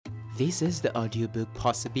This is the audiobook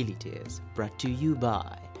Possibilities, brought to you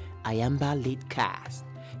by Ayamba Leadcast.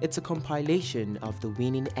 It's a compilation of the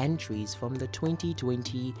winning entries from the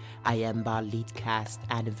 2020 Ayamba Leadcast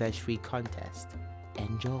Anniversary Contest.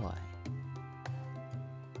 Enjoy.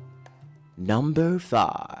 Number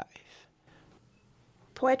 5.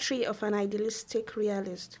 Poetry of an Idealistic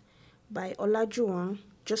Realist by Olajuwon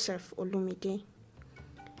Joseph Olumide.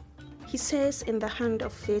 He says in the hand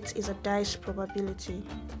of fate is a dice probability.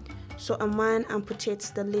 So a man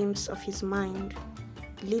amputates the limbs of his mind,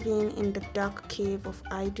 living in the dark cave of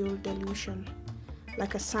idle delusion.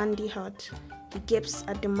 Like a sandy hut, he gapes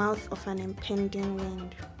at the mouth of an impending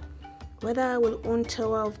wind. Whether I will own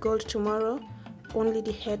Tower of Gold tomorrow, only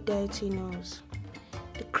the head deity knows.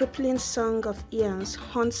 The crippling song of eons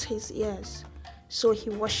haunts his ears, so he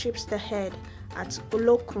worships the head at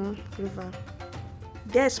Olokun River.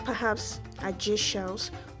 There's perhaps Ajay shells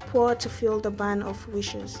poured to fill the barn of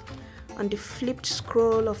wishes, on the flipped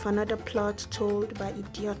scroll of another plot told by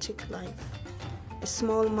idiotic life. A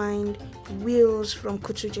small mind wheels from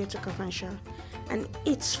Kutuje to Kavansha and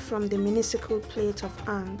eats from the minuscule plate of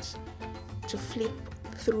ants to flip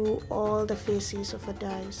through all the faces of a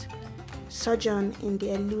dice, sojourn in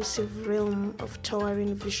the elusive realm of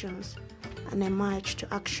towering visions, and emerge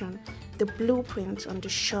to action, the blueprint on the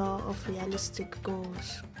shore of realistic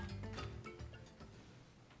goals.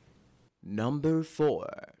 Number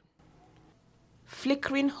 4.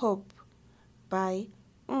 Flickering Hope by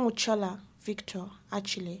Umuchola Victor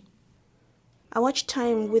Achille. I watch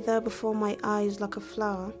time wither before my eyes like a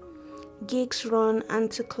flower. Gigs run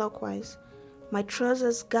anti-clockwise. My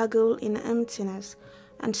trousers gaggle in emptiness,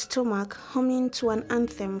 and stomach humming to an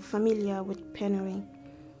anthem familiar with penury.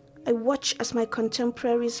 I watch as my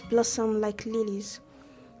contemporaries blossom like lilies,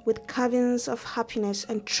 with carvings of happiness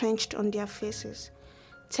entrenched on their faces,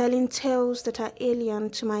 telling tales that are alien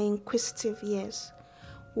to my inquisitive ears,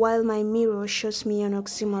 while my mirror shows me an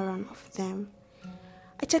oxymoron of them.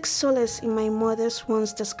 I take solace in my mother's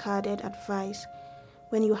once discarded advice: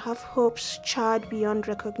 when you have hopes charred beyond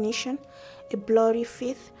recognition, a blurry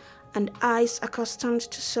faith, and eyes accustomed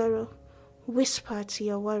to sorrow, whisper to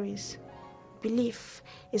your worries. Belief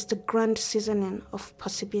is the grand seasoning of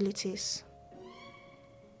possibilities.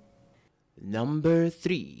 Number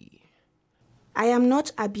 3. I Am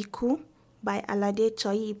Not Abiku by Alade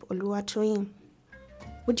Toyib Oluwatoyin.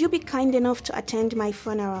 Would you be kind enough to attend my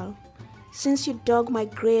funeral? Since you dug my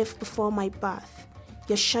grave before my birth,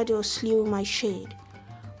 your shadow slew my shade.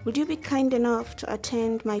 Would you be kind enough to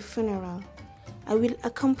attend my funeral? I will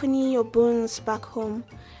accompany your bones back home.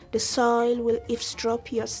 The soil will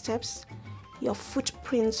eavesdrop your steps. Your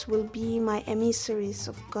footprints will be my emissaries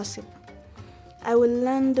of gossip. I will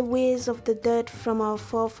learn the ways of the dead from our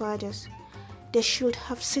forefathers. They should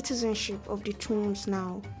have citizenship of the tombs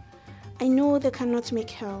now. I know they cannot make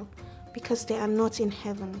hell because they are not in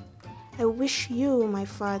heaven. I wish you, my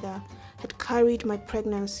father, had carried my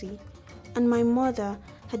pregnancy, and my mother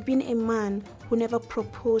had been a man who never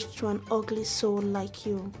proposed to an ugly soul like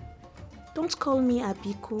you. Don't call me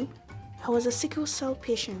Abiku. I was a sickle cell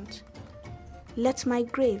patient. Let my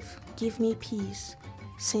grave give me peace,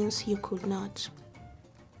 since you could not.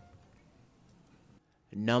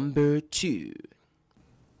 Number 2.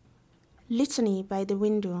 Litany by the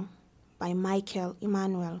Window by Michael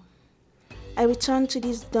Emmanuel. I return to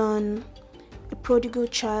this dawn, a prodigal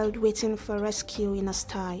child waiting for rescue in a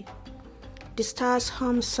sty. The stars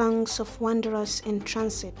hum songs of wanderers in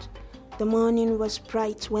transit. The morning was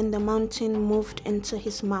bright when the mountain moved into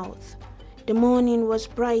his mouth. The morning was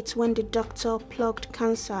bright when the doctor plugged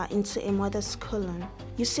cancer into a mother's colon.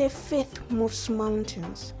 You say faith moves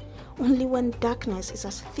mountains, only when darkness is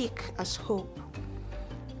as thick as hope.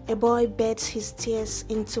 A boy beds his tears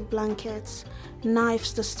into blankets,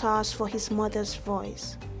 knives the stars for his mother's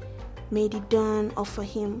voice. May the dawn offer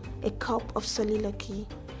him a cup of soliloquy.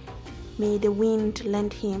 May the wind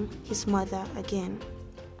lend him his mother again.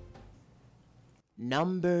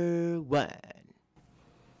 Number 1.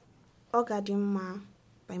 Ogadimma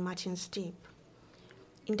by Martin Steep.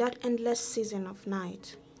 In that endless season of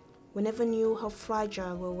night, we never knew how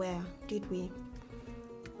fragile we were, did we?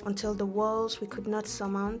 Until the walls we could not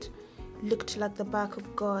surmount looked like the back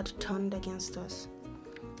of God turned against us.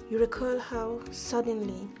 You recall how,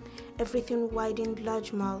 suddenly, everything widened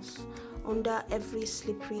large mouths under every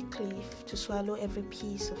slippery cliff to swallow every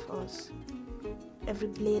piece of us. Every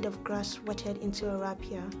blade of grass wetted into a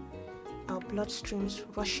rapier, our bloodstreams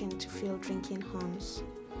rushing to fill drinking horns.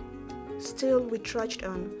 Still we trudged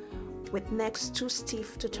on, with necks too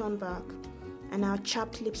stiff to turn back, and our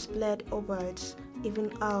chapped lips bled upwards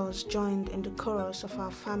Even owls joined in the chorus of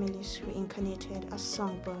our families reincarnated as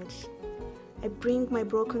songbirds. I bring my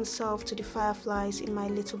broken self to the fireflies in my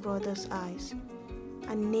little brother's eyes,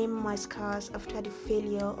 and name my scars after the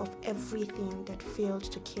failure of everything that failed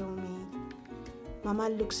to kill me. Mama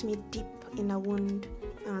looks me deep in a wound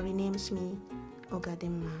and renames me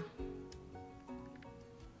Ogadema.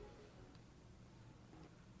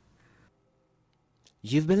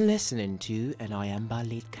 You've been listening to an Ayamba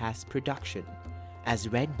Latecast production, as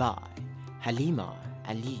read by Halima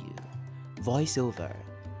Aliyu, voiceover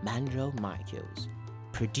Mandrel Michaels,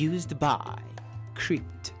 produced by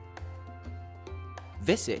Crypt.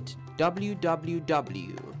 Visit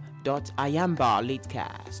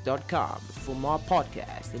www.ayambalatecast.com for more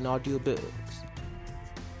podcasts and audiobooks.